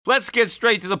Let's get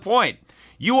straight to the point.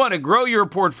 You want to grow your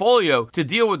portfolio to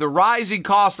deal with the rising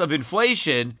cost of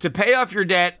inflation, to pay off your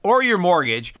debt or your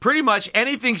mortgage, pretty much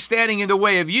anything standing in the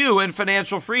way of you and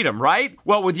financial freedom, right?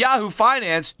 Well, with Yahoo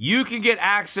Finance, you can get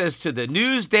access to the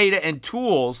news, data, and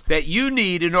tools that you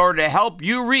need in order to help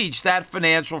you reach that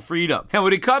financial freedom. And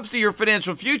when it comes to your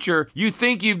financial future, you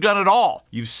think you've done it all.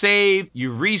 You've saved,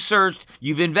 you've researched,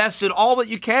 you've invested all that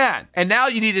you can. And now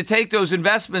you need to take those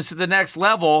investments to the next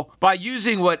level by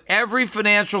using what every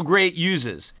financial great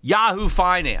uses. Yahoo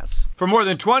Finance. For more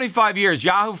than 25 years,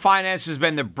 Yahoo Finance has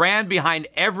been the brand behind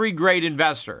every great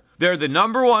investor. They're the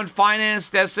 #1 finance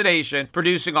destination,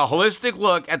 producing a holistic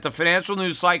look at the financial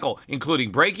news cycle,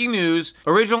 including breaking news,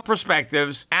 original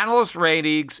perspectives, analyst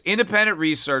ratings, independent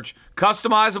research,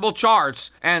 customizable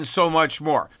charts, and so much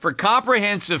more. For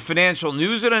comprehensive financial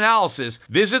news and analysis,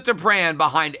 visit the brand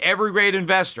behind every great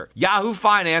investor,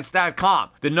 yahoofinance.com,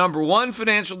 the #1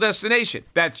 financial destination.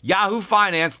 That's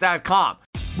yahoofinance.com.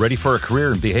 Ready for a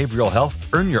career in behavioral health?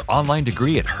 Earn your online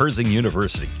degree at Herzing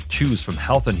University. Choose from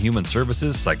health and human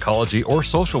services, psychology, or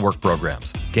social work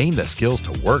programs. Gain the skills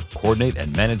to work, coordinate,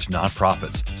 and manage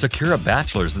nonprofits. Secure a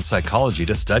bachelor's in psychology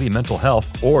to study mental health,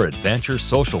 or advance your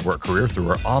social work career through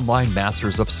our online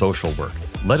Masters of Social Work.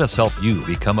 Let us help you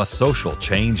become a social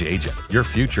change agent. Your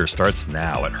future starts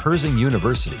now at Herzing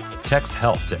University. Text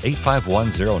HEALTH to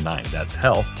 85109. That's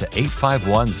HEALTH to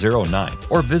 85109.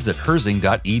 Or visit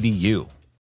herzing.edu.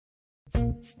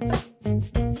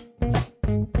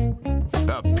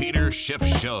 The Peter Schiff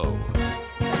Show.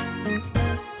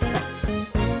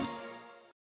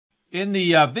 In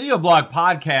the video blog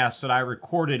podcast that I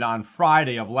recorded on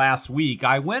Friday of last week,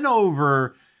 I went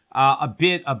over a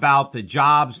bit about the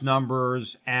jobs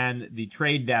numbers and the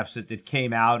trade deficit that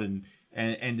came out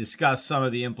and discussed some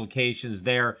of the implications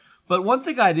there. But one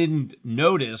thing I didn't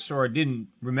notice or didn't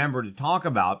remember to talk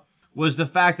about was the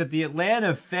fact that the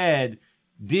Atlanta Fed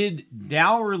did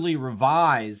downwardly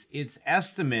revise its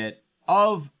estimate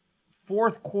of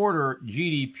fourth quarter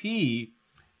GDP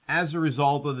as a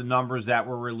result of the numbers that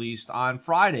were released on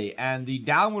Friday. And the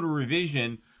downward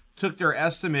revision took their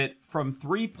estimate from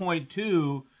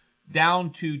 3.2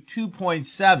 down to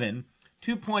 2.7.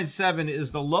 2.7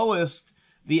 is the lowest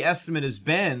the estimate has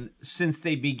been since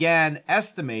they began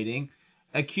estimating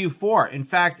a Q4. In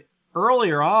fact,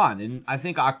 earlier on, in I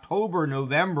think October,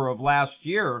 November of last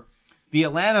year, the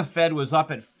Atlanta Fed was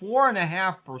up at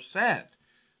 4.5%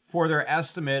 for their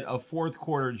estimate of fourth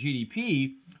quarter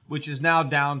GDP, which is now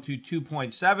down to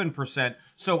 2.7%.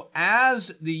 So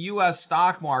as the U.S.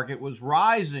 stock market was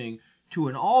rising to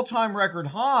an all-time record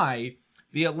high,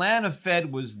 the Atlanta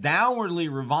Fed was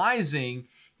downwardly revising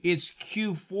its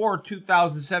Q4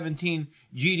 2017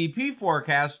 GDP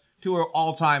forecast to an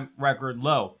all-time record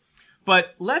low.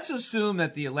 But let's assume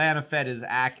that the Atlanta Fed is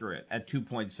accurate at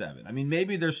 2.7. I mean,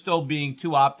 maybe they're still being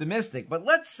too optimistic, but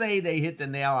let's say they hit the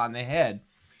nail on the head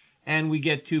and we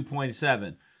get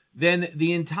 2.7. Then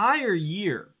the entire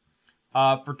year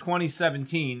for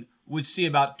 2017 would see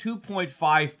about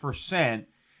 2.5%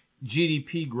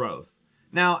 GDP growth.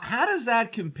 Now, how does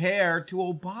that compare to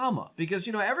Obama? Because,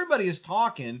 you know, everybody is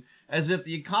talking as if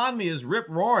the economy is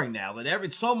rip-roaring now, that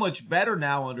it's so much better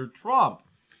now under Trump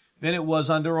than it was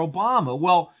under Obama.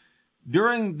 Well,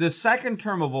 during the second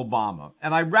term of Obama,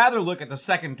 and I'd rather look at the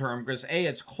second term because A,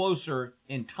 it's closer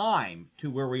in time to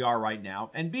where we are right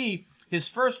now, and B, his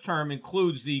first term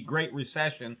includes the Great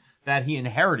Recession that he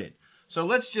inherited. So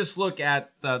let's just look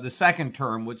at the second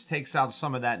term, which takes out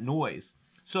some of that noise.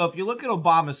 So if you look at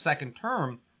Obama's second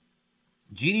term,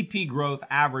 GDP growth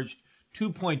averaged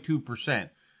 2.2%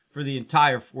 for the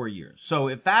entire 4 years. So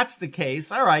if that's the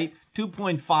case, all right,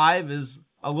 2.5 is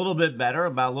a little bit better,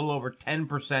 about a little over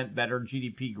 10% better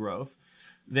GDP growth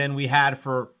than we had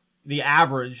for the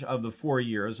average of the 4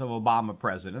 years of Obama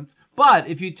presidents. But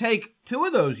if you take two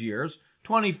of those years,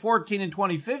 2014 and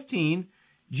 2015,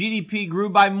 GDP grew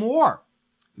by more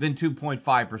than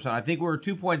 2.5%. I think we were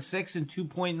 2.6 and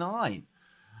 2.9.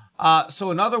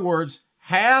 So in other words,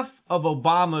 half of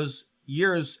Obama's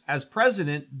years as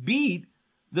president beat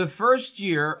the first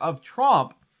year of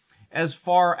Trump as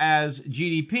far as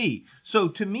GDP. So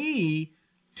to me,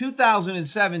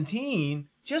 2017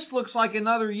 just looks like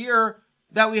another year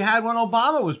that we had when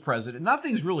Obama was president.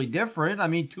 Nothing's really different. I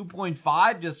mean,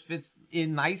 2.5 just fits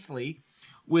in nicely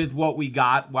with what we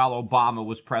got while Obama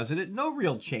was president. No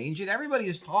real change. And everybody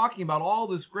is talking about all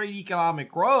this great economic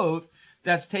growth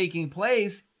that's taking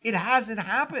place. It hasn't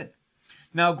happened.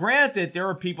 Now, granted, there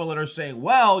are people that are saying,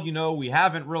 well, you know, we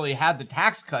haven't really had the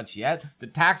tax cuts yet. The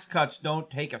tax cuts don't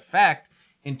take effect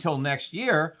until next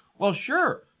year. Well,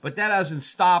 sure, but that hasn't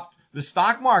stopped the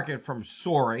stock market from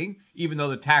soaring, even though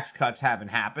the tax cuts haven't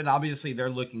happened. Obviously, they're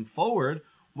looking forward.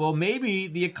 Well, maybe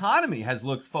the economy has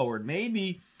looked forward.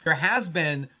 Maybe there has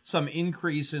been some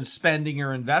increase in spending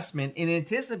or investment in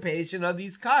anticipation of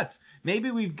these cuts.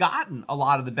 Maybe we've gotten a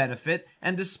lot of the benefit,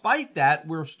 and despite that,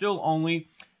 we're still only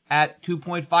at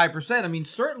 2.5%. I mean,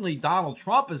 certainly Donald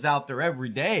Trump is out there every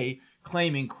day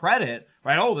claiming credit,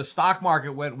 right? Oh, the stock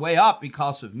market went way up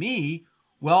because of me.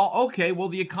 Well, okay, well,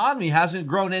 the economy hasn't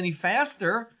grown any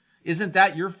faster. Isn't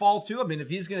that your fault too? I mean, if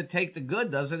he's going to take the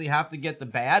good, doesn't he have to get the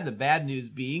bad? The bad news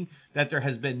being that there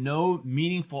has been no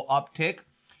meaningful uptick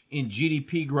in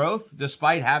GDP growth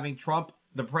despite having Trump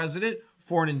the president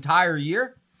for an entire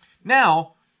year.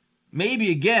 Now,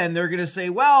 maybe again, they're going to say,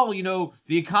 well, you know,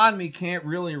 the economy can't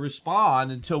really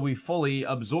respond until we fully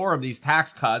absorb these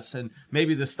tax cuts, and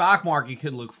maybe the stock market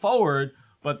can look forward,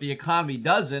 but the economy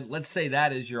doesn't. Let's say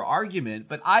that is your argument.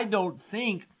 But I don't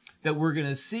think that we're going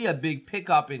to see a big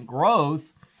pickup in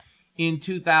growth in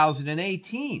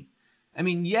 2018. I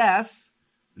mean, yes,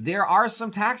 there are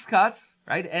some tax cuts,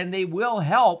 right? And they will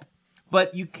help,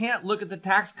 but you can't look at the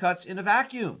tax cuts in a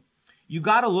vacuum. You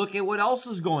got to look at what else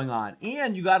is going on,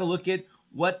 and you got to look at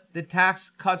what the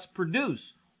tax cuts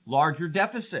produce. Larger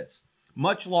deficits,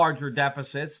 much larger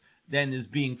deficits than is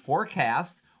being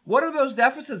forecast. What are those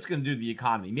deficits going to do to the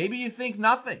economy? Maybe you think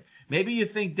nothing. Maybe you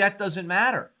think debt doesn't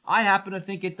matter. I happen to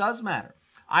think it does matter.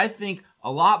 I think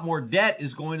a lot more debt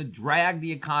is going to drag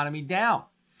the economy down.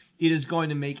 It is going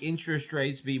to make interest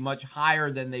rates be much higher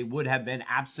than they would have been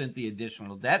absent the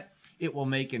additional debt. It will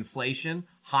make inflation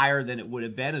higher than it would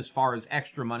have been as far as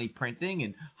extra money printing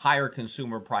and higher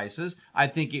consumer prices. I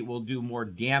think it will do more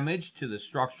damage to the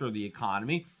structure of the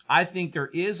economy. I think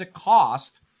there is a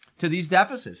cost to these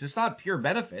deficits. It's not pure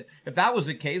benefit. If that was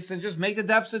the case, then just make the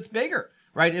deficits bigger,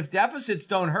 right? If deficits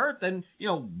don't hurt, then, you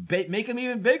know, make them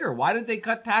even bigger. Why didn't they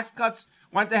cut tax cuts?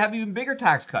 Why didn't they have even bigger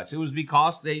tax cuts? It was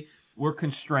because they were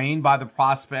constrained by the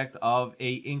prospect of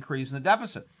a increase in the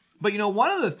deficit. But, you know, one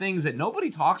of the things that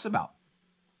nobody talks about,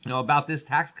 you know, about this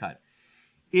tax cut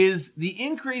is the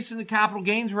increase in the capital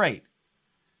gains rate.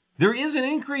 There is an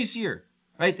increase here,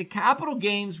 right? The capital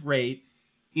gains rate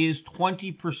is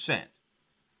 20%.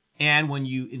 And when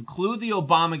you include the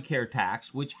Obamacare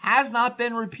tax, which has not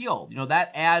been repealed, you know,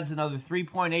 that adds another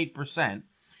 3.8%.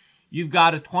 You've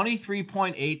got a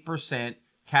 23.8%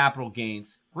 capital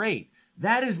gains rate.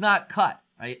 That is not cut,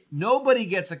 right? Nobody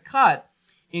gets a cut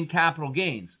in capital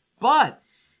gains. But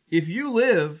if you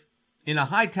live in a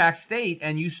high tax state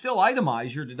and you still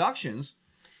itemize your deductions,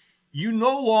 you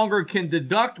no longer can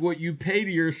deduct what you pay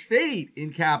to your state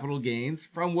in capital gains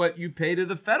from what you pay to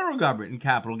the federal government in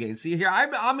capital gains. See here,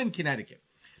 I'm in Connecticut.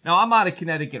 Now, I'm not a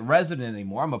Connecticut resident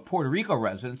anymore. I'm a Puerto Rico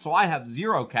resident, so I have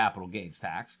zero capital gains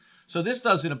tax. So this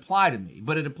doesn't apply to me,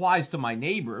 but it applies to my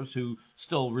neighbors who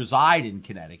still reside in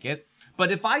Connecticut.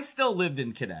 But if I still lived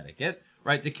in Connecticut,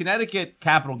 right, the Connecticut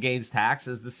capital gains tax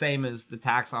is the same as the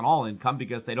tax on all income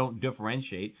because they don't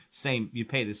differentiate. You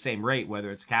pay the same rate,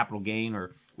 whether it's capital gain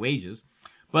or wages.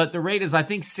 But the rate is, I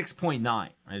think, 6.9, right?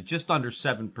 Just under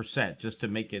 7%, just to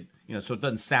make it, you know, so it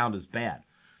doesn't sound as bad.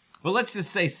 But let's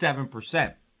just say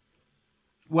 7%.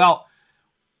 Well,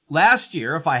 last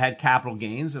year, if I had capital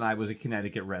gains and I was a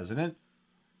Connecticut resident,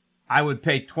 I would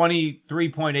pay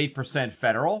 23.8%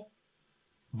 federal.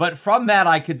 But from that,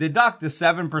 I could deduct the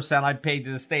 7% I paid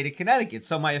to the state of Connecticut.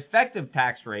 So my effective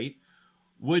tax rate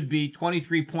would be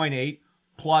 23.8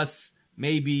 plus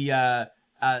maybe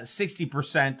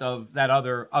 60% of that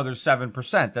other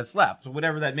 7% that's left. So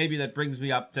whatever that, maybe that brings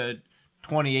me up to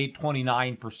 28,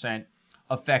 29%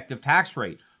 effective tax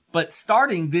rate. But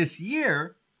starting this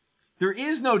year, there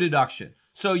is no deduction.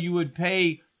 So you would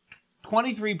pay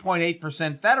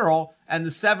 23.8% federal and the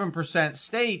 7%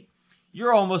 state.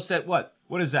 You're almost at what?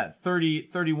 What is that?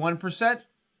 31%?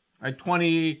 Right?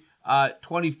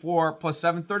 24 plus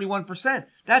 7, 31%.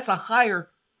 That's a higher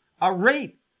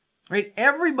rate. Right?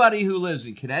 Everybody who lives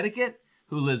in Connecticut,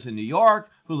 who lives in New York,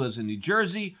 who lives in New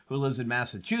Jersey, who lives in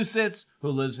Massachusetts, who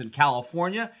lives in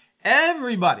California,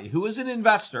 everybody who is an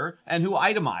investor and who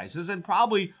itemizes, and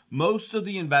probably most of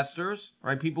the investors,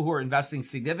 right, people who are investing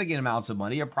significant amounts of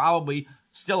money are probably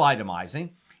still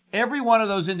itemizing. Every one of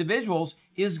those individuals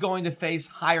is going to face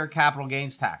higher capital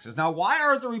gains taxes. Now, why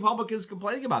aren't the Republicans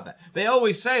complaining about that? They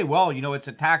always say, well, you know, it's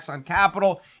a tax on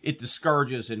capital. It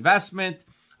discourages investment.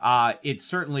 It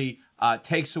certainly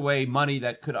takes away money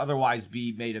that could otherwise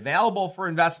be made available for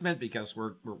investment because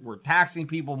we're taxing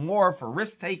people more for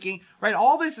risk taking, right?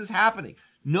 All this is happening.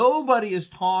 Nobody is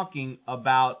talking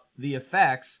about the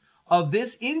effects of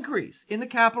this increase in the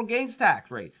capital gains tax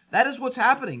rate. That is what's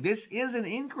happening. This is an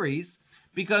increase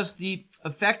because the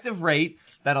effective rate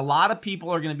that a lot of people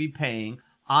are going to be paying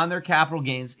on their capital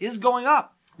gains is going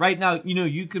up. Right now,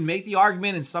 you can make the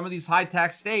argument in some of these high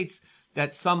tax states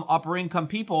that some upper income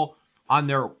people on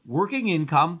their working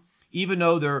income, even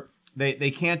though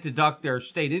they can't deduct their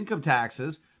state income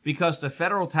taxes because the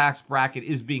federal tax bracket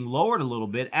is being lowered a little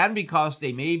bit, and because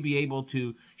they may be able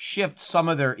to shift some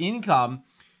of their income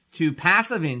to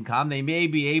passive income, they may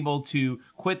be able to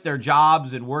quit their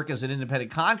jobs and work as an independent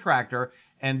contractor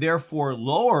and therefore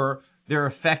lower their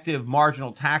effective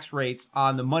marginal tax rates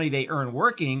on the money they earn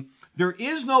working. There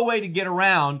is no way to get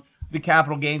around the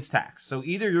capital gains tax. So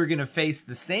either you're going to face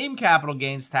the same capital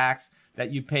gains tax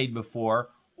that you paid before,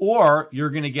 or you're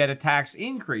going to get a tax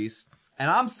increase. And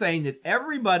I'm saying that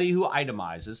everybody who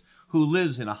itemizes, who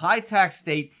lives in a high tax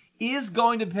state, is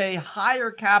going to pay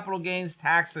higher capital gains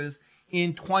taxes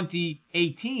in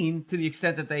 2018 to the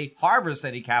extent that they harvest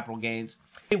any capital gains.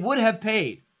 They would have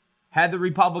paid had the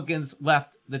Republicans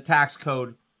left the tax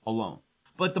code alone.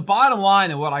 But the bottom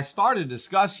line, and what I started to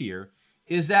discuss here,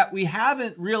 is that we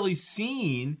haven't really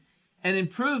seen an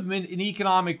improvement in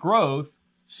economic growth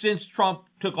since Trump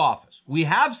took office. We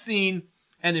have seen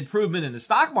an improvement in the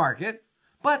stock market,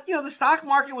 but, the stock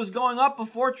market was going up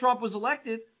before Trump was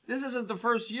elected. This isn't the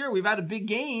first year we've had a big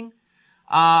gain,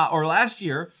 or last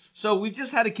year. So we've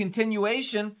just had a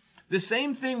continuation. The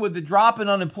same thing with the drop in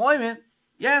unemployment.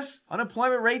 Yes,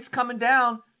 unemployment rate's coming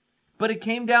down, but it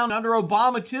came down under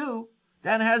Obama too.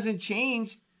 That hasn't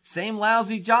changed. Same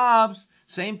lousy jobs,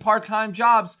 same part-time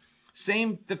jobs,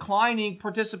 same declining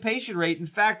participation rate. In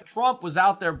fact, Trump was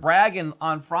out there bragging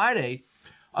on Friday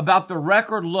about the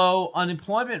record low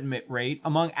unemployment rate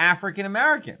among African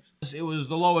Americans. It was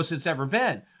the lowest it's ever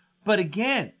been. But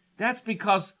again, that's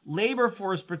because labor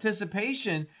force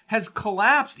participation has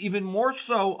collapsed even more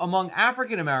so among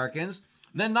African Americans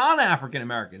than non-African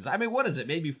Americans. I mean, what is it?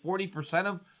 Maybe 40%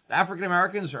 of African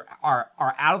Americans are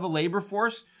out of the labor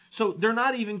force. So they're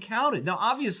not even counted. Now,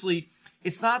 obviously,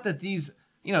 it's not that these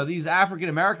African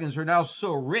Americans are now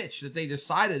so rich that they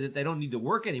decided that they don't need to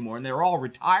work anymore and they're all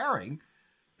retiring.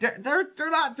 They're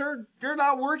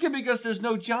not working because there's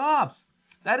no jobs.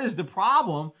 That is the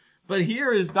problem. But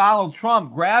here is Donald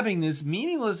Trump grabbing this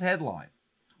meaningless headline,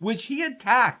 which he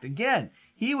attacked. Again,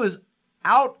 he was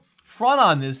out front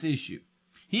on this issue.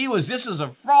 This is a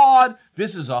fraud.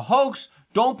 This is a hoax.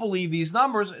 Don't believe these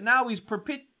numbers. And now he's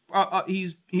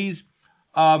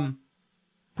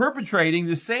perpetrating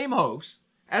the same hoax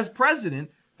as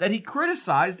president that he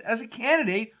criticized as a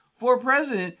candidate for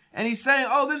president. And he's saying,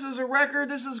 this is a record.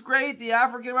 This is great. The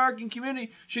African American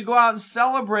community should go out and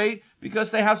celebrate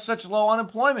because they have such low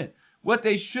unemployment. What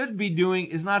they should be doing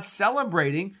is not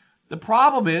celebrating. The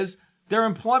problem is their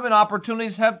employment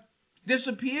opportunities have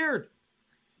disappeared.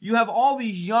 You have all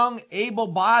these young,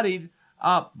 able-bodied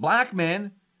black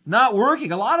men not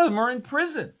working. A lot of them are in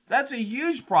prison. That's a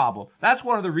huge problem. That's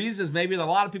one of the reasons maybe that a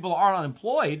lot of people aren't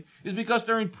unemployed is because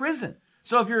they're in prison.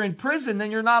 So if you're in prison,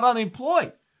 then you're not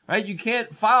unemployed, right? You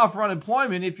can't file for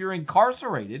unemployment if you're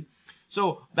incarcerated.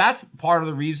 So that's part of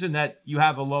the reason that you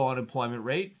have a low unemployment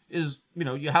rate is,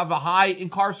 you have a high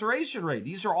incarceration rate.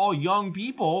 These are all young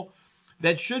people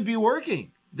that should be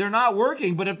working. They're not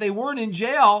working, but if they weren't in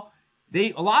jail,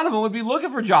 a lot of them would be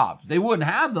looking for jobs. They wouldn't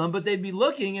have them, but they'd be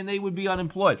looking and they would be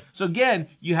unemployed. So again,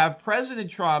 you have President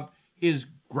Trump is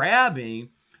grabbing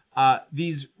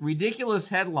these ridiculous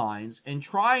headlines and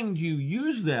trying to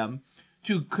use them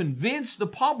to convince the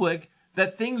public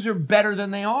that things are better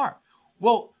than they are.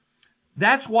 Well,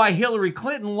 that's why Hillary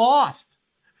Clinton lost,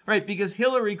 right? Because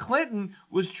Hillary Clinton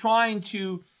was trying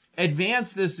to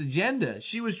advance this agenda.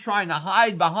 She was trying to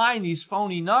hide behind these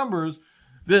phony numbers.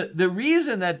 The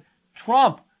reason that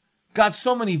Trump got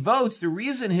so many votes, the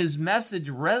reason his message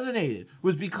resonated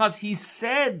was because he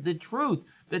said the truth,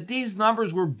 that these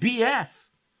numbers were BS.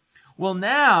 Well,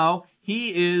 now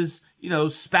he is,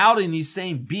 spouting these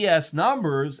same BS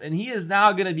numbers, and he is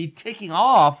now going to be ticking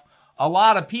off a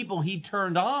lot of people he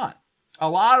turned on. A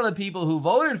lot of the people who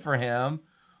voted for him,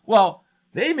 well,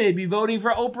 they may be voting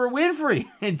for Oprah Winfrey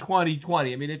in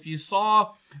 2020. I mean, if you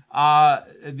saw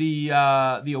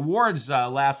the awards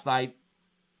last night,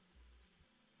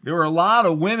 there were a lot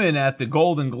of women at the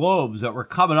Golden Globes that were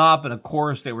coming up, and of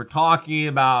course they were talking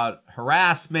about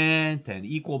harassment and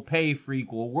equal pay for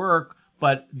equal work.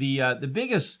 But the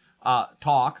biggest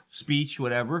speech,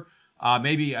 whatever,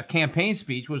 maybe a campaign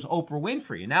speech, was Oprah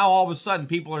Winfrey. And now all of a sudden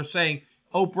people are saying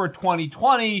Oprah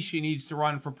 2020, she needs to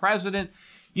run for president.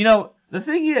 The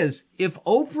thing is, if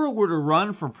Oprah were to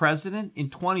run for president in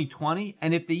 2020,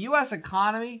 and if the U.S.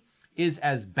 economy is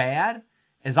as bad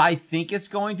as I think it's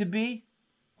going to be,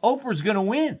 Oprah's going to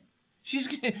win.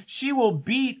 She will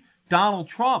beat Donald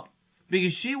Trump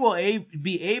because she will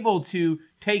be able to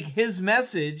take his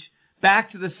message back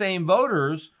to the same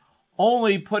voters,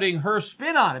 only putting her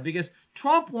spin on it, because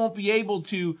Trump won't be able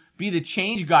to be the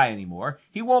change guy anymore.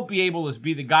 He won't be able to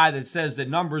be the guy that says the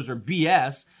numbers are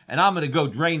BS and I'm going to go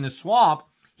drain the swamp.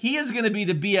 He is going to be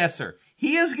the BSer.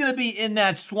 He is going to be in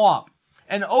that swamp.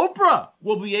 And Oprah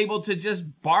will be able to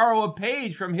just borrow a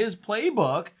page from his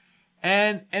playbook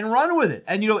and run with it.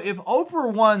 And, if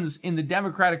Oprah wins in the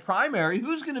Democratic primary,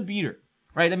 who's going to beat her?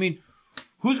 Right? I mean,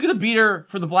 who's going to beat her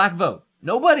for the black vote?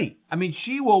 Nobody. I mean,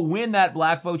 she will win that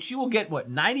black vote. She will get,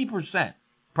 90%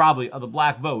 probably of the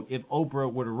black vote if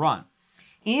Oprah were to run.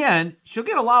 And she'll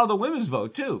get a lot of the women's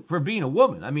vote, too, for being a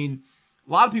woman. I mean,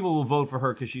 a lot of people will vote for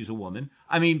her because she's a woman.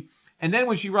 I mean, and then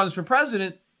when she runs for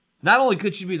president, not only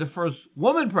could she be the first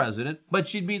woman president, but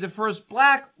she'd be the first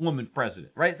black woman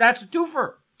president, right? That's a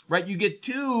twofer, right? You get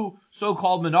two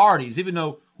so-called minorities, even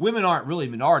though women aren't really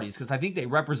minorities, because I think they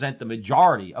represent the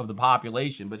majority of the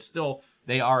population, but still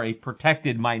they are a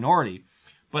protected minority.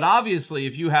 But obviously,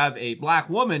 if you have a black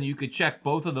woman, you could check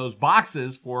both of those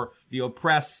boxes for the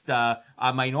oppressed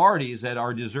minorities that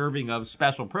are deserving of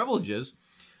special privileges.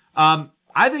 I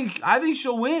think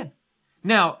she'll win.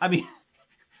 Now, I mean,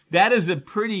 that is a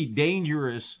pretty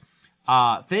dangerous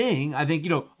thing. I think,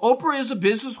 Oprah is a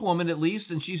businesswoman at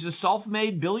least, and she's a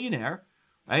self-made billionaire,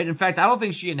 right? In fact, I don't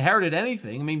think she inherited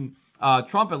anything. I mean,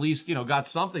 Trump at least, got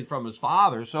something from his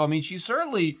father. So, I mean, she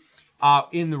certainly,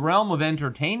 in the realm of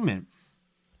entertainment,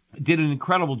 did an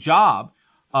incredible job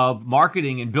of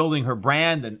marketing and building her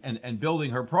brand and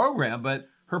building her program. But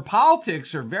her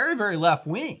politics are very, very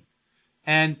left-wing.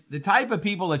 And the type of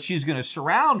people that she's going to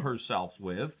surround herself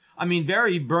with, I mean,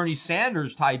 very Bernie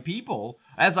Sanders type people.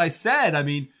 As I said, I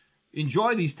mean,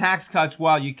 enjoy these tax cuts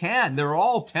while you can. They're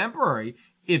all temporary.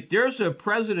 If there's a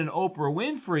President Oprah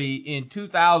Winfrey in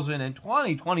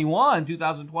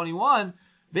 2021,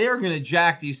 they are going to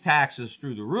jack these taxes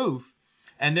through the roof,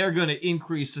 and they're going to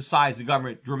increase the size of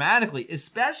government dramatically,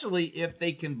 especially if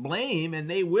they can blame, and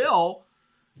they will,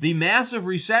 the massive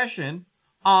recession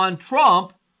on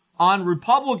Trump, on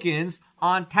Republicans,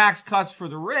 on tax cuts for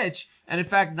the rich. And in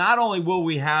fact, not only will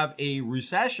we have a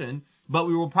recession, but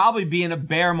we will probably be in a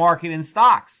bear market in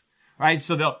stocks, right?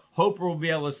 So Oprah will be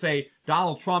able to say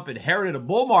Donald Trump inherited a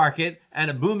bull market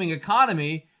and a booming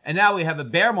economy, and now we have a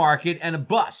bear market and a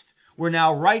bust. We're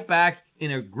now right back in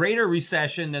a greater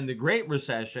recession than the Great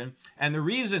Recession. And the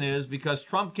reason is because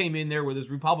Trump came in there with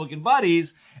his Republican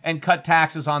buddies and cut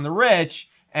taxes on the rich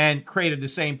and created the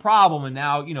same problem. And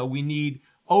now, we need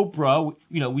Oprah,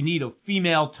 we need a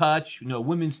female touch,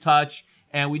 women's touch,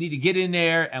 and we need to get in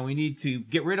there and we need to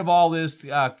get rid of all this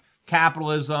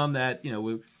capitalism that,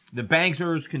 the banks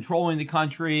are controlling the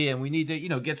country, and we need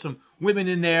to, get some women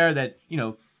in there that,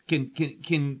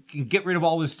 can get rid of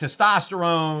all this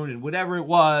testosterone and whatever it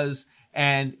was.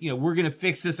 And, we're going to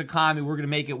fix this economy. We're going to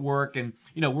make it work. And,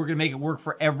 we're going to make it work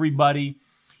for everybody.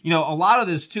 A lot of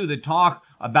this too, the talk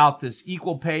about this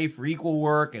equal pay for equal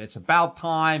work, and it's about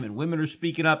time, and women are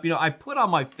speaking up. I put on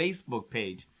my Facebook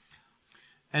page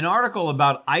an article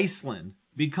about Iceland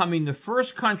becoming the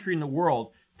first country in the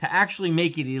world to actually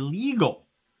make it illegal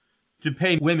to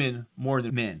pay women more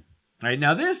than men. Right?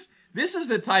 Now, this is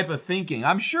the type of thinking.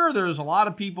 I'm sure there's a lot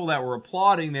of people that were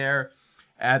applauding there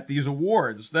at these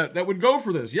awards that would go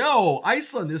for this. Yo,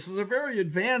 Iceland, this is a very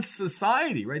advanced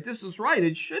society, right? This is right.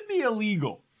 It should be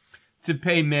illegal to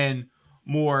pay men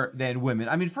more than women.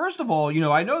 I mean, first of all,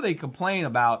 I know they complain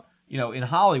about, in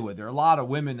Hollywood, there are a lot of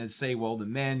women that say, well, the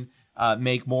men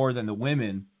make more than the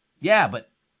women. Yeah,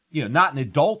 but, not in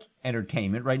adult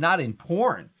entertainment, right? Not in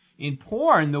porn. In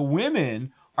porn, the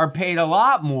women are paid a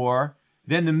lot more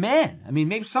than the men. I mean,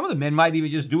 maybe some of the men might even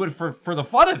just do it for the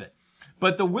fun of it.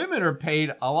 But the women are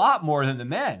paid a lot more than the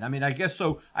men. I mean, I guess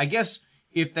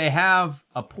if they have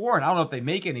a porn, I don't know if they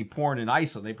make any porn in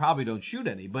Iceland. They probably don't shoot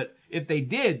any. But if they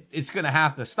did, it's going to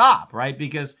have to stop, right?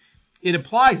 Because it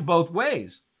applies both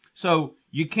ways. So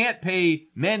you can't pay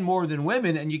men more than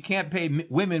women, and you can't pay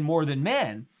women more than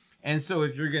men. And so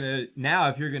if you're going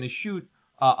to shoot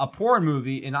a porn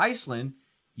movie in Iceland,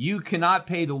 you cannot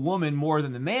pay the woman more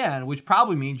than the man, which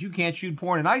probably means you can't shoot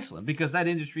porn in Iceland because that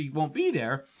industry won't be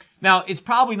there. Now, it's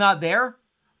probably not there,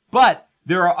 but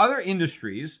there are other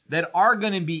industries that are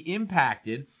going to be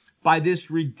impacted by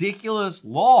this ridiculous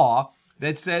law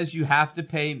that says you have to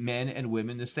pay men and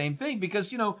women the same thing.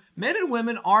 Because, men and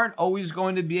women aren't always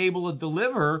going to be able to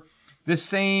deliver the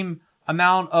same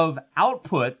amount of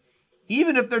output,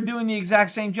 even if they're doing the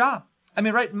exact same job. I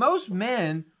mean, right, most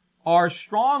men are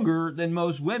stronger than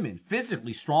most women,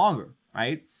 physically stronger,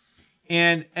 right?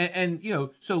 And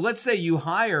so let's say you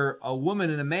hire a woman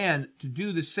and a man to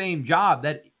do the same job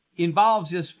that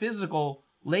involves just physical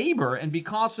labor, and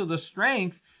because of the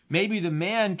strength, maybe the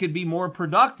man could be more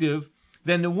productive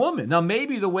than the woman. Now,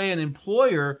 maybe the way an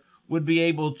employer would be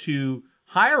able to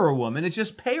hire a woman is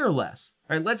just pay her less,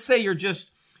 right? Let's say you're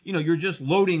just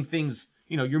loading things,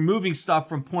 you're moving stuff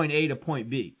from point A to point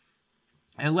B.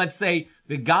 And let's say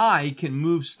the guy can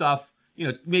move stuff,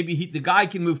 maybe the guy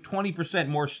can move 20%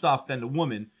 more stuff than the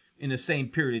woman in the same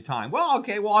period of time. Well,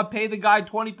 okay, I pay the guy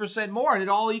 20% more and it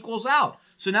all equals out.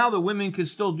 So now the women can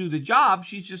still do the job.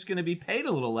 She's just going to be paid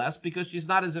a little less because she's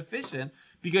not as efficient,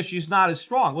 because she's not as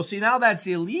strong. Well, see, now that's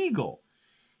illegal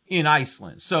in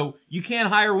Iceland. So you can't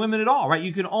hire women at all, right?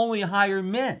 You can only hire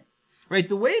men, right?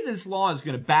 The way this law is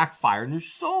going to backfire, and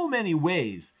there's so many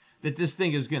ways that this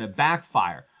thing is going to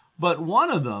backfire, but one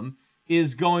of them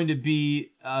is going to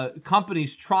be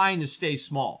companies trying to stay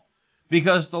small,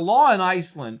 because the law in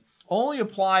Iceland only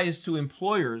applies to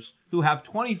employers who have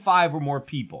 25 or more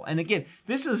people. And again,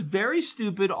 this is very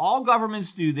stupid. All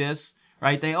governments do this,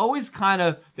 right? They always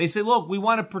they say, look, we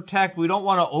want to protect, we don't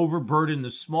want to overburden the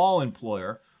small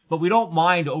employer, but we don't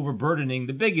mind overburdening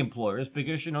the big employers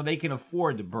because, they can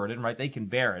afford the burden, right? They can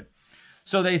bear it.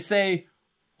 So they say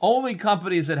only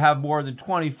companies that have more than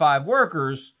 25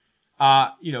 workers,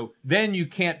 then you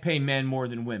can't pay men more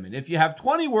than women. If you have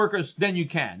 20 workers, then you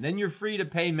can. Then you're free to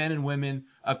pay men and women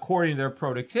according to their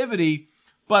productivity.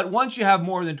 But once you have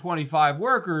more than 25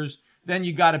 workers, then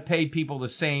you got to pay people the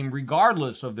same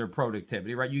regardless of their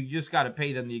productivity, right? You just got to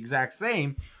pay them the exact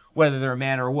same, whether they're a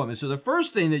man or a woman. So the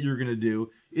first thing that you're going to do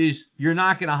is you're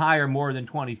not going to hire more than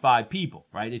 25 people,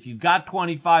 right? If you've got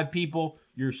 25 people,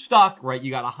 you're stuck, right? You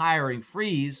got a hiring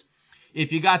freeze.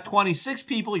 If you got 26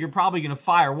 people, you're probably going to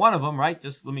fire one of them, right?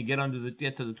 Just let me get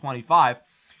to the 25.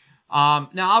 Now,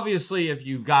 obviously, if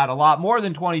you've got a lot more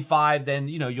than 25, then,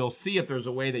 you'll see if there's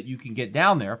a way that you can get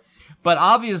down there. But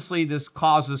obviously, this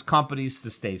causes companies to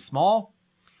stay small.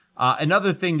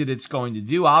 Another thing that it's going to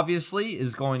do, obviously,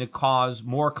 is going to cause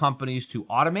more companies to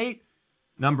automate.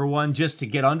 Number one, just to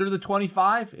get under the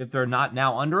 25, if they're not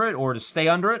now under it, or to stay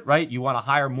under it, right? You want to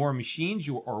hire more machines,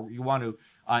 you want to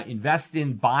invest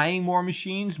in buying more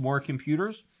machines, more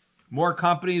computers. More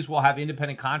companies will have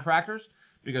independent contractors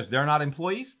because they're not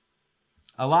employees.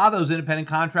 A lot of those independent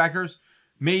contractors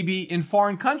may be in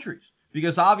foreign countries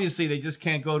because obviously they just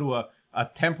can't go to a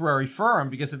temporary firm,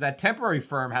 because if that temporary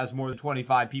firm has more than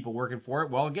 25 people working for it,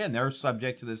 well, again, they're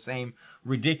subject to the same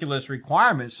ridiculous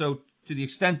requirements. So to the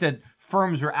extent that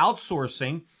firms are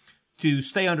outsourcing to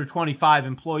stay under 25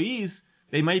 employees,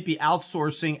 they might be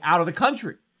outsourcing out of the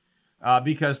country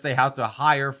because they have to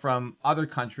hire from other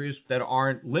countries that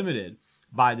aren't limited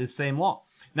by this same law.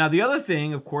 Now, the other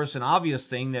thing, of course, an obvious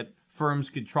thing that firms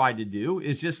could try to do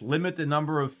is just limit the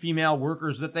number of female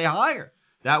workers that they hire.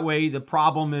 That way the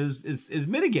problem is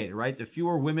mitigated, right? The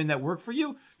fewer women that work for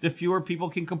you, the fewer people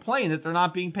can complain that they're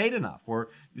not being paid enough, or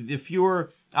the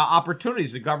fewer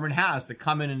opportunities the government has to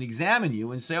come in and examine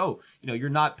you and say, you're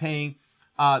not paying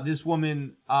this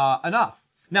woman enough.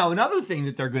 Now, another thing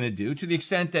that they're going to do, to the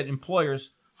extent that employers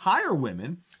hire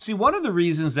women, see, one of the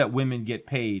reasons that women get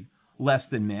paid less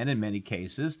than men in many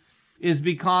cases is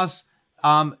because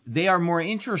they are more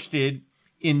interested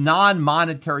in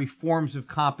non-monetary forms of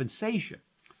compensation.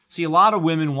 See, a lot of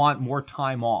women want more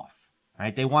time off,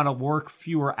 right? They want to work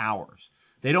fewer hours.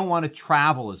 They don't want to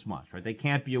travel as much, right? They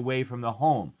can't be away from the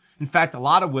home. In fact, a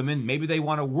lot of women, maybe they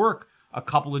want to work a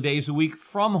couple of days a week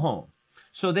from home.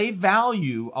 So they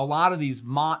value a lot of these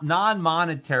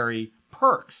non-monetary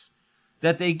perks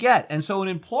that they get. And so an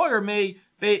employer may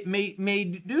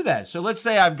do that. So let's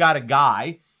say I've got a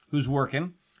guy who's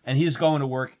working and he's going to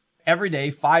work every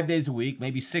day, 5 days a week,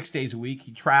 maybe 6 days a week.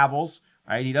 He travels,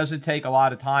 right? He doesn't take a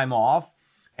lot of time off,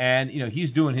 and,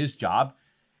 he's doing his job.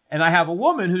 And I have a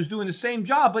woman who's doing the same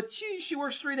job, but she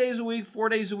works 3 days a week, 4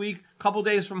 days a week, a couple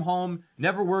days from home,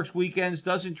 never works weekends,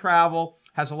 doesn't travel,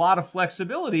 has a lot of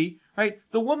flexibility, right?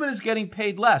 The woman is getting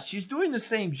paid less. She's doing the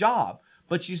same job,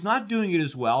 but she's not doing it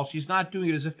as well. She's not doing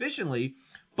it as efficiently,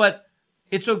 but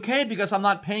it's okay because I'm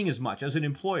not paying as much as an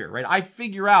employer, right? I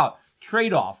figure out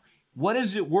trade-off. What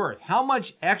is it worth? How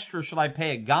much extra should I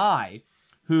pay a guy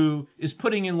who is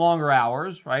putting in longer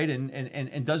hours, right,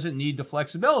 and doesn't need the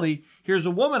flexibility? Here's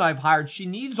a woman I've hired. She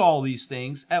needs all these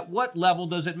things. At what level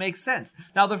does it make sense?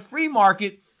 Now, the free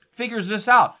market figures this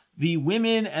out. The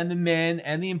women and the men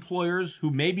and the employers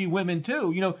who may be women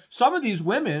too, some of these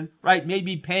women, right, may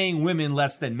be paying women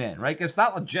less than men, right? It's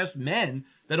not just men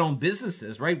that own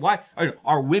businesses, right? Why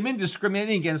are women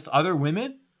discriminating against other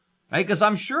women, right? Because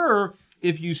I'm sure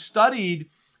if you studied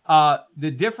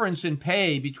the difference in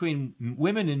pay between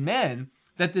women and men,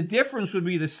 that the difference would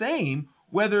be the same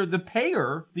whether the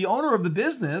payer, the owner of the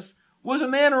business, was a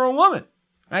man or a woman,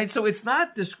 right? So it's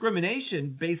not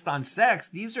discrimination based on sex.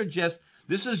 This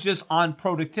is just on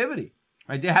productivity,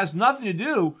 right? It has nothing to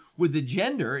do with the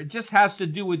gender. It just has to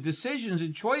do with decisions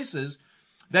and choices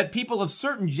that people of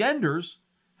certain genders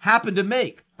happen to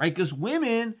make, right? Because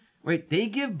women, right, they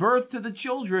give birth to the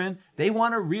children. They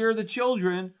want to rear the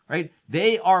children, right?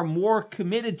 They are more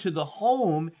committed to the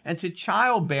home and to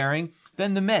childbearing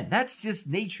than the men. That's just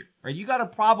nature, right? You got a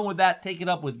problem with that, take it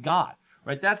up with God,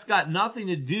 right? That's got nothing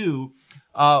to do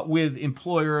with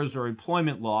employers or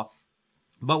employment law.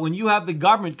 But when you have the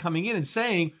government coming in and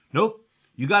saying, nope,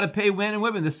 you got to pay men and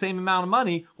women the same amount of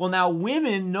money, well, now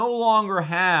women no longer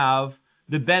have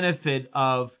the benefit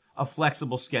of a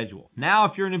flexible schedule. Now,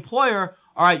 if you're an employer,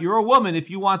 all right, you're a woman. If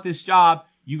you want this job,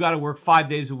 you got to work 5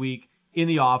 days a week in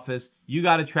the office. You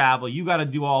got to travel. You got to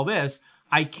do all this.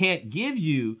 I can't give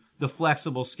you the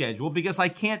flexible schedule because I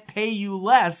can't pay you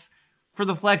less for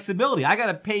the flexibility. I got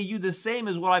to pay you the same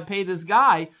as what I pay this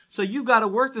guy. So you got to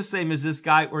work the same as this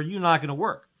guy or you're not going to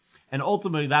work. And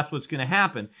ultimately, that's what's going to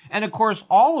happen. And of course,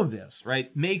 all of this,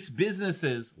 right, makes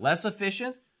businesses less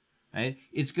efficient, right?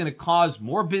 It's going to cause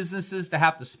more businesses to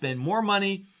have to spend more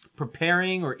money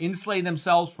preparing or insulating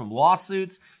themselves from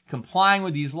lawsuits, complying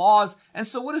with these laws. And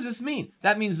so what does this mean?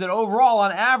 That means that overall,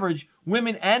 on average,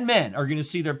 women and men are going to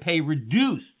see their pay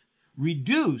reduced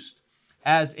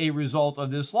as a result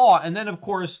of this law. And then, of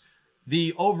course,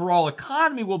 the overall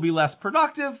economy will be less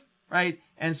productive, right?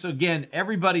 And so, again,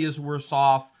 everybody is worse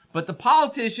off. But the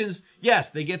politicians, yes,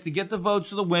 they get to get the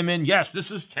votes of the women. Yes,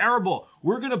 this is terrible.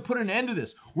 We're going to put an end to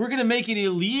this. We're going to make it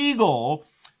illegal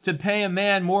to pay a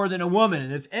man more than a woman.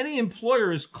 And if any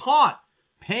employer is caught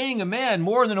paying a man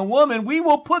more than a woman, we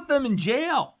will put them in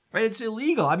jail, right? It's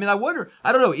illegal. I mean, I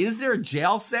don't know, is there a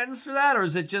jail sentence for that? Or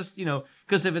is it just,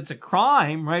 because if it's a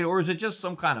crime, right? Or is it just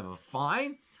some kind of a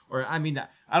fine? Or, I mean,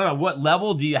 I don't know, what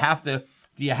level do you have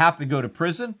to go to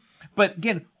prison? But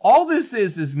again, all this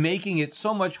is making it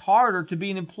so much harder to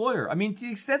be an employer. I mean, to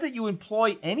the extent that you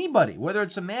employ anybody, whether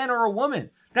it's a man or a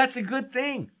woman, that's a good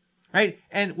thing, right?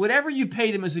 And whatever you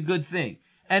pay them is a good thing.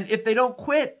 And if they don't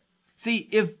quit, see,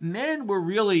 if men were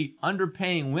really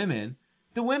underpaying women,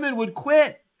 the women would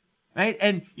quit, right?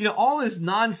 And, all this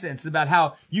nonsense about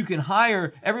how you can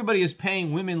everybody is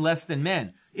paying women less than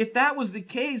men. If that was the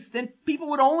case, then people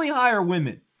would only hire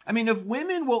women. I mean, if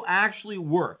women will actually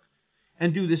work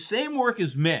and do the same work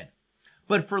as men,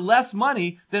 but for less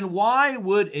money, then why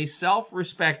would a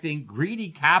self-respecting, greedy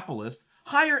capitalist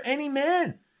hire any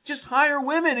men? Just hire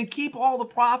women and keep all the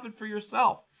profit for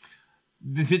yourself.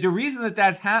 The reason that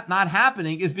that's not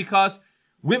happening is because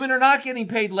women are not getting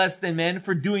paid less than men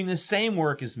for doing the same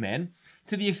work as men.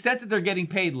 To the extent that they're getting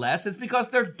paid less, it's because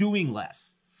they're doing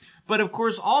less. But of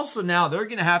course, also now they're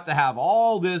going to have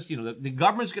all this, the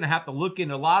government's going to have to look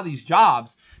into a lot of these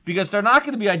jobs because they're not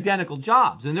going to be identical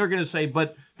jobs. And they're going to say,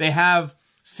 but they have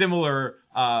similar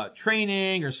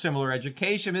training or similar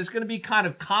education. It's going to be kind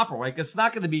of comparable, right? It's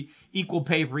not going to be equal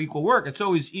pay for equal work. It's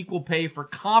always equal pay for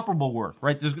comparable work,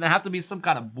 right? There's going to have to be some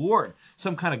kind of board,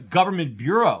 some kind of government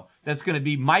bureau that's going to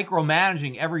be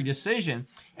micromanaging every decision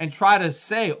and try to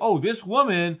say, oh, this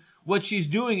woman, what she's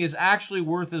doing is actually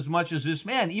worth as much as this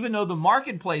man. Even though the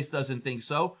marketplace doesn't think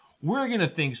so, we're going to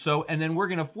think so, and then we're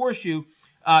going to force you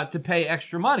to pay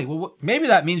extra money. Well, maybe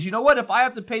that means, if I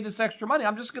have to pay this extra money,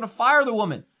 I'm just going to fire the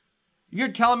woman.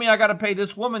 You're telling me I got to pay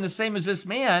this woman the same as this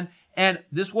man, and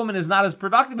this woman is not as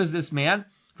productive as this man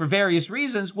for various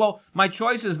reasons. Well, my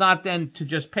choice is not then to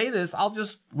just pay this. I'll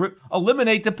just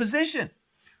eliminate the position,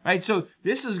 right? So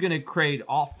this is going to create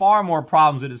far more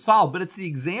problems than it solves, but it's the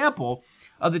example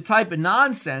of the type of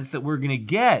nonsense that we're going to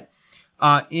get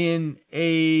in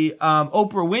a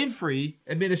Oprah Winfrey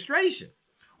administration.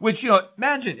 Which,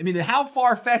 imagine, how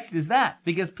far-fetched is that?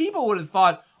 Because people would have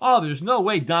thought, oh, there's no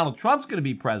way Donald Trump's going to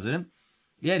be president.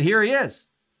 Yet here he is.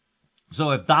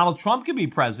 So if Donald Trump can be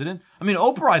president,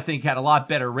 Oprah, I think, had a lot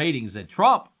better ratings than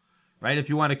Trump, right? If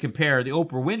you want to compare the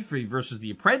Oprah Winfrey versus The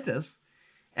Apprentice.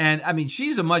 And,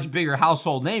 she's a much bigger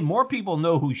household name. More people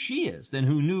know who she is than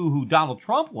who knew who Donald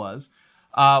Trump was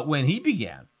when he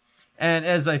began. And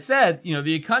as I said,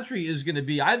 the country is going to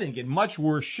be, I think, in much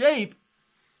worse shape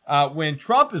when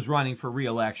Trump is running for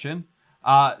re-election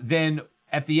than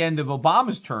at the end of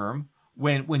Obama's term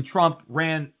when Trump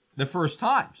ran the first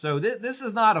time. So this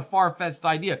is not a far-fetched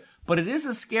idea, but it is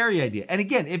a scary idea. And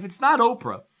again, if it's not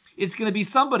Oprah, it's going to be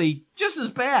somebody just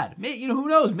as bad. Who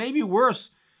knows? Maybe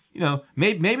worse.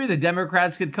 Maybe the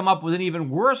Democrats could come up with an even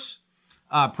worse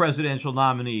presidential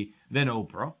nominee than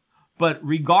Oprah. But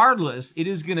regardless, it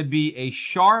is going to be a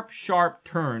sharp, sharp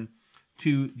turn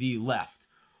to the left.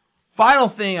 Final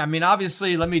thing, I mean,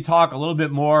 obviously, let me talk a little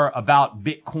bit more about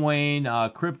Bitcoin,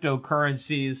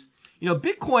 cryptocurrencies. You know,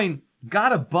 Bitcoin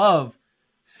got above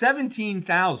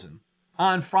 17,000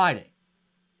 on Friday.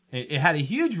 It had a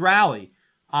huge rally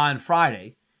on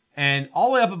Friday and all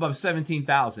the way up above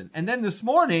 17,000. And then this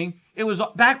morning, it was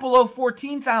back below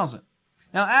 14,000.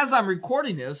 Now, as I'm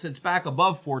recording this, it's back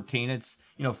above 14. It's,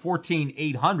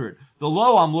 14,800. The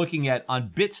low I'm looking at on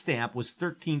Bitstamp was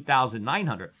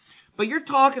 13,900. But you're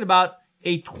talking about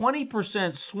a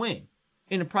 20% swing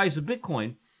in the price of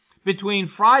Bitcoin between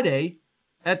Friday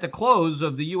at the close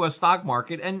of the U.S. stock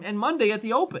market and Monday at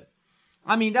the open.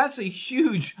 I mean, that's a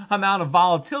huge amount of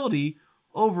volatility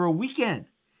over a weekend.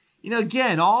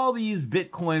 Again, all these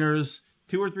Bitcoiners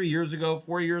 2 or 3 years ago,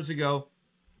 4 years ago,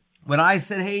 when I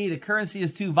said, hey, the currency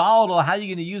is too volatile, how are you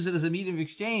going to use it as a medium of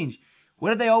exchange? What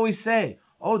did they always say?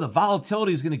 Oh, the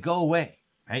volatility is going to go away,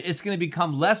 right? It's going to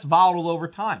become less volatile over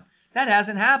time. That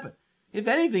hasn't happened. If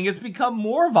anything, it's become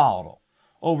more volatile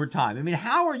over time. I mean,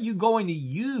 how are you going to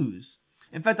use?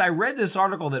 In fact, I read this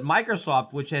article that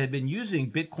Microsoft, which had been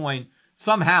using Bitcoin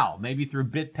somehow, maybe through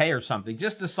BitPay or something,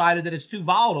 just decided that it's too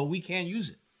volatile, we can't use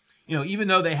it. Even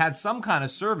though they had some kind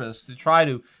of service to try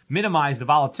to minimize the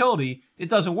volatility, it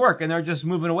doesn't work, and they're just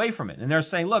moving away from it. And they're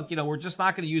saying, look, we're just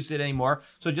not going to use it anymore,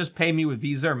 so just pay me with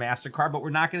Visa or MasterCard, but we're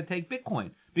not going to take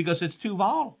Bitcoin because it's too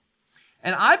volatile.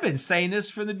 And I've been saying this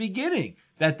from the beginning,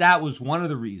 that was one of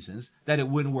the reasons that it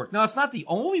wouldn't work. Now, it's not the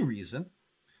only reason.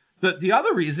 The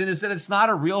other reason is that it's not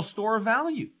a real store of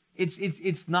value.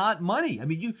 It's not money. I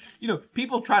mean,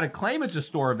 people try to claim it's a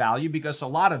store of value because a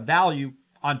lot of value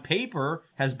on paper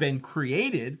has been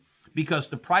created because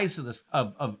the price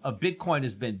of Bitcoin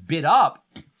has been bid up.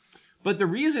 But the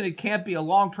reason it can't be a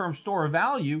long-term store of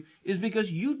value is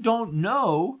because you don't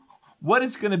know what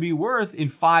it's going to be worth in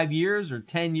 5 years or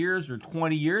 10 years or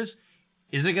 20 years.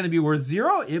 Is it going to be worth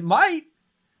zero? It might.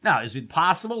 Now, is it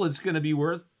possible it's going to be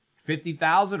worth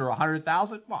 50,000 or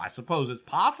 100,000? Well, I suppose it's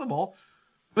possible,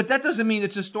 but that doesn't mean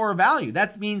it's a store of value.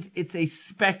 That means it's a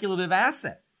speculative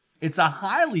asset. It's a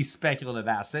highly speculative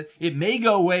asset. It may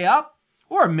go way up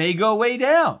or it may go way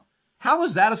down. How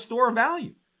is that a store of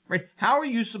value? Right? How are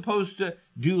you supposed to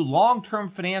do long-term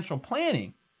financial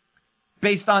planning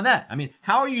based on that? I mean,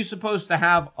 how are you supposed to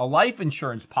have a life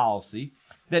insurance policy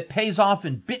that pays off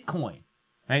in Bitcoin?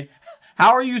 Right?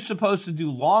 How are you supposed to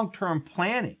do long-term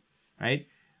planning, right,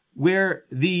 where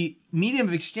the medium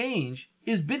of exchange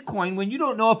is Bitcoin when you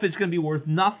don't know if it's going to be worth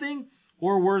nothing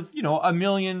or worth, $1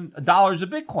 million of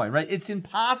Bitcoin, right? It's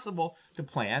impossible to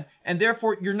plan, and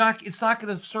therefore it's not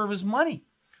going to serve as money.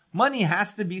 Money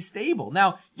has to be stable.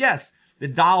 Now, yes, the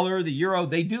dollar, the euro,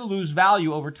 they do lose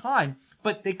value over time,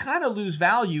 but they kind of lose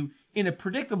value in a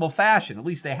predictable fashion. At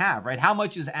least they have, right? How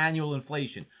much is annual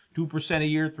inflation? 2% a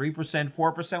year, 3%,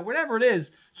 4%, whatever it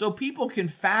is, so people can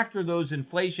factor those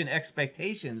inflation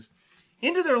expectations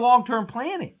into their long-term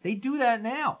planning. They do that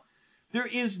now. There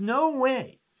is no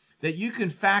way that you can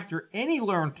factor any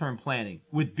long-term planning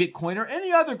with Bitcoin or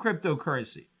any other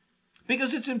cryptocurrency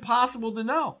because it's impossible to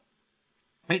know.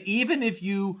 And even if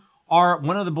you are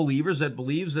one of the believers that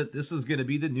believes that this is going to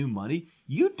be the new money,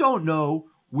 you don't know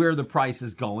where the price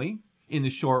is going in the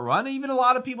short run. Even a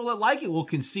lot of people that like it will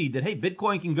concede that, hey,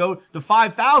 Bitcoin can go to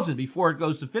 5,000 before it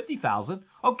goes to 50,000.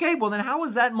 Okay, well then how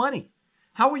is that money?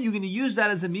 How are you going to use that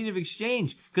as a medium of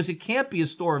exchange? Because it can't be a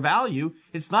store of value.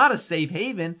 It's not a safe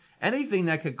haven. Anything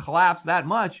that could collapse that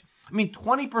much. I mean,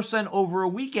 20% over a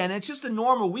weekend. It's just a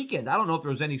normal weekend. I don't know if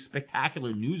there was any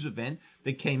spectacular news event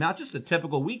that came out. Just a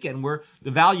typical weekend where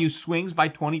the value swings by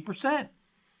 20%.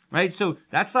 Right? So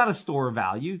that's not a store of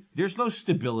value. There's no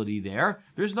stability there.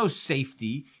 There's no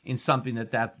safety in something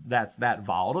that's that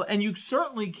volatile. And you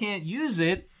certainly can't use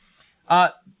it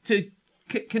to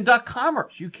conduct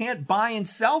commerce. You can't buy and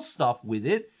sell stuff with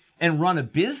it and run a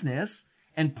business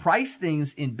and price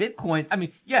things in Bitcoin. I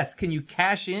mean, yes, can you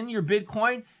cash in your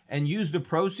Bitcoin and use the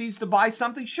proceeds to buy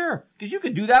something? Sure, because you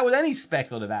could do that with any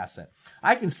speculative asset.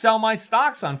 I can sell my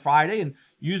stocks on Friday and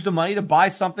use the money to buy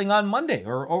something on Monday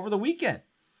or over the weekend,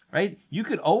 right? You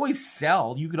could always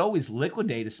sell, you could always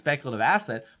liquidate a speculative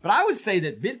asset, but I would say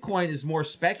that Bitcoin is more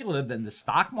speculative than the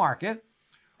stock market,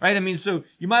 right? I mean, so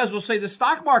you might as well say the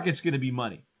stock market's going to be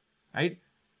money, right?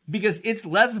 Because it's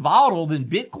less volatile than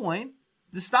Bitcoin.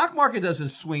 The stock market doesn't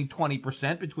swing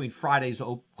 20% between Friday's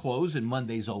close and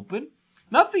Monday's open.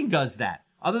 Nothing does that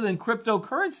other than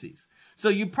cryptocurrencies. So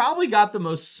you probably got the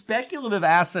most speculative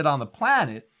asset on the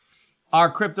planet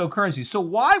are cryptocurrencies. So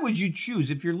why would you choose,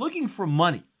 if you're looking for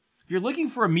money, if you're looking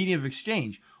for a medium of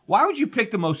exchange, why would you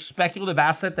pick the most speculative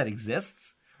asset that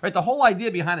exists? Right? The whole idea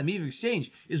behind a medium of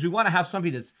exchange is we want to have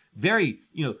something that's very,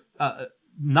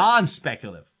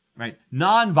 non-speculative. right?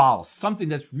 Non-volatile, something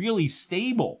that's really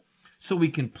stable so we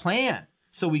can plan,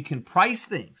 so we can price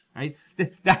things, right?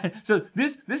 So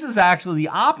this is actually the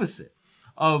opposite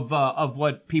of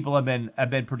what people have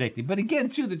been predicting. But again,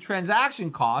 too, the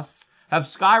transaction costs have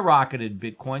skyrocketed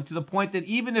Bitcoin to the point that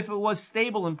even if it was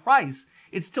stable in price,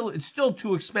 it's still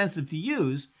too expensive to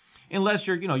use unless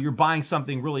you're buying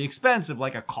something really expensive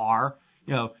like a car.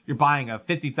 You're buying a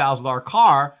 $50,000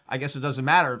 car. I guess it doesn't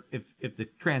matter if the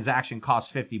transaction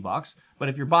costs $50, but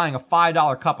if you're buying a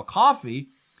 $5 cup of coffee,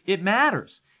 it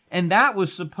matters. And that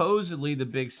was supposedly the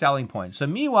big selling point. So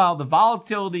meanwhile, the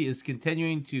volatility is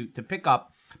continuing to pick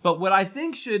up. But what I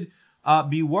think should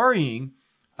be worrying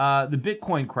the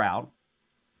Bitcoin crowd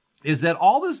is that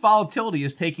all this volatility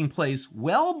is taking place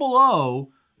well below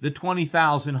the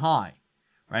 20,000 high,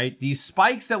 right? These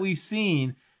spikes that we've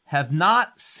seen have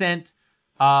not sent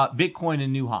Bitcoin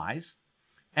in new highs.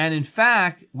 And in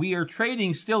fact, we are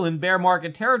trading still in bear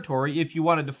market territory if you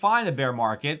want to define a bear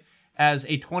market as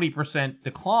a 20%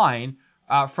 decline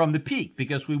from the peak,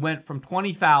 because we went from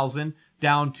 20,000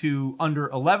 down to under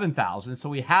 11,000. So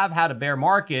we have had a bear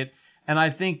market. And I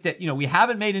think that, we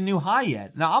haven't made a new high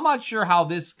yet. Now, I'm not sure how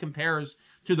this compares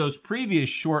to those previous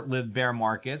short-lived bear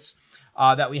markets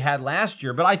that we had last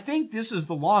year, but I think this is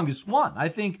the longest one. I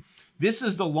think this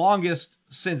is the longest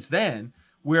since then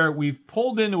where we've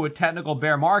pulled into a technical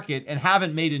bear market and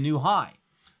haven't made a new high.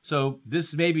 So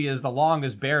this maybe is the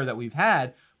longest bear that we've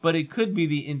had, but it could be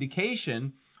the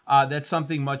indication that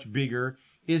something much bigger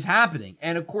is happening.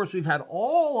 And of course, we've had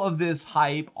all of this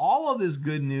hype, all of this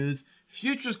good news,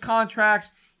 futures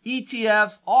contracts,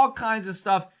 ETFs, all kinds of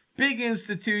stuff, big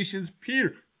institutions,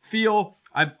 Peter, Thiel,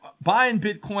 I'm buying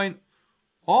Bitcoin,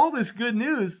 all this good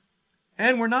news,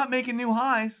 and we're not making new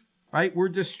highs, right? We're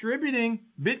distributing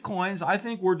Bitcoins. I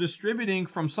think we're distributing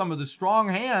from some of the strong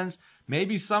hands.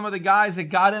 Maybe some of the guys that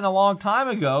got in a long time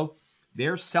ago,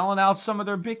 they're selling out some of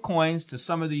their Bitcoins to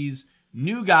some of these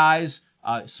new guys,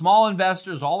 small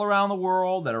investors all around the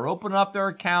world that are opening up their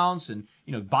accounts and,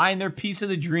 buying their piece of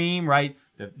the dream, right?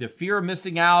 The fear of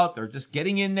missing out. They're just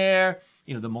getting in there.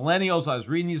 The millennials, I was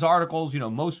reading these articles,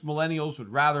 most millennials would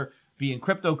rather be in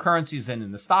cryptocurrencies than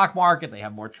in the stock market. They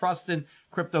have more trust in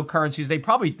cryptocurrencies.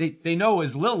 They know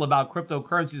as little about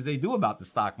cryptocurrencies as they do about the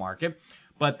stock market,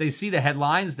 but they see the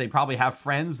headlines. They probably have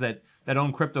friends that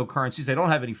own cryptocurrencies. They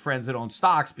don't have any friends that own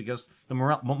stocks because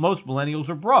most millennials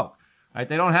are broke, right?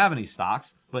 They don't have any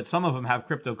stocks, but some of them have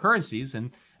cryptocurrencies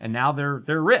and now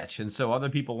they're rich. And so other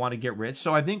people want to get rich.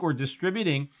 So I think we're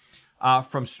distributing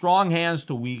from strong hands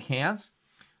to weak hands.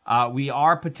 We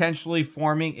are potentially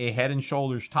forming a head and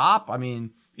shoulders top. I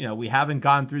mean, we haven't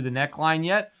gone through the neckline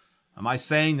yet. Am I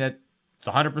saying that it's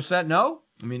 100% no?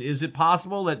 I mean, is it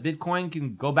possible that Bitcoin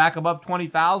can go back above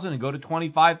 20,000 and go to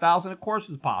 25,000? Of course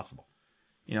it's possible.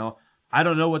 I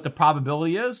don't know what the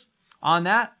probability is on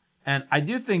that. And I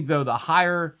do think, though, the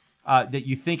higher that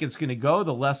you think it's going to go,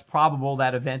 the less probable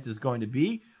that event is going to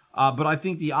be. But I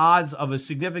think the odds of a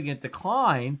significant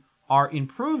decline are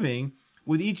improving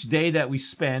with each day that we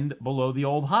spend below the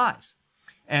old highs.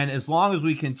 And as long as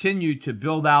we continue to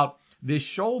build out this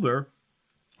shoulder,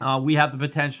 we have the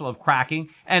potential of cracking.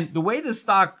 And the way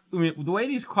the way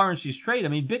these currencies trade,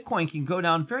 Bitcoin can go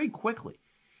down very quickly.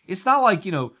 It's not like,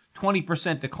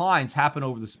 20% declines happen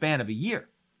over the span of a year.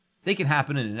 They can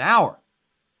happen in an hour,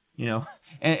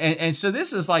 and so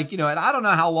this is like, and I don't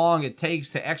know how long it takes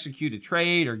to execute a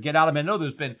trade or get out of it. I know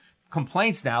there's been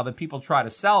complaints now that people try to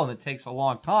sell and it takes a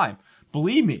long time.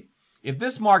 Believe me, if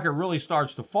this market really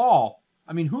starts to fall,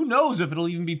 who knows if it'll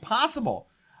even be possible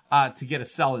to get a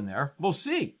sell in there. We'll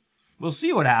see. We'll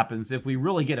see what happens if we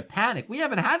really get a panic. We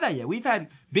haven't had that yet. We've had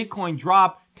Bitcoin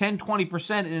drop 10,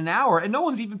 20% in an hour, and no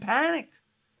one's even panicked.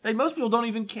 Like, most people don't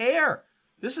even care.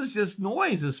 This is just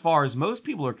noise as far as most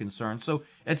people are concerned. So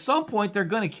at some point, they're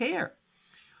going to care.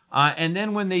 And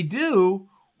then when they do,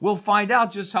 we'll find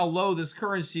out just how low this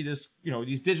currency,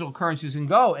 these digital currencies can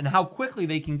go and how quickly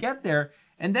they can get there.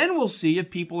 And then we'll see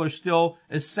if people are still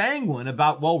as sanguine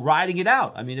about, riding it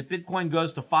out. If Bitcoin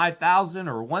goes to 5,000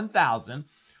 or 1,000,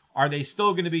 are they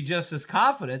still going to be just as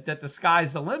confident that the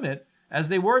sky's the limit as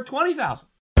they were at 20,000?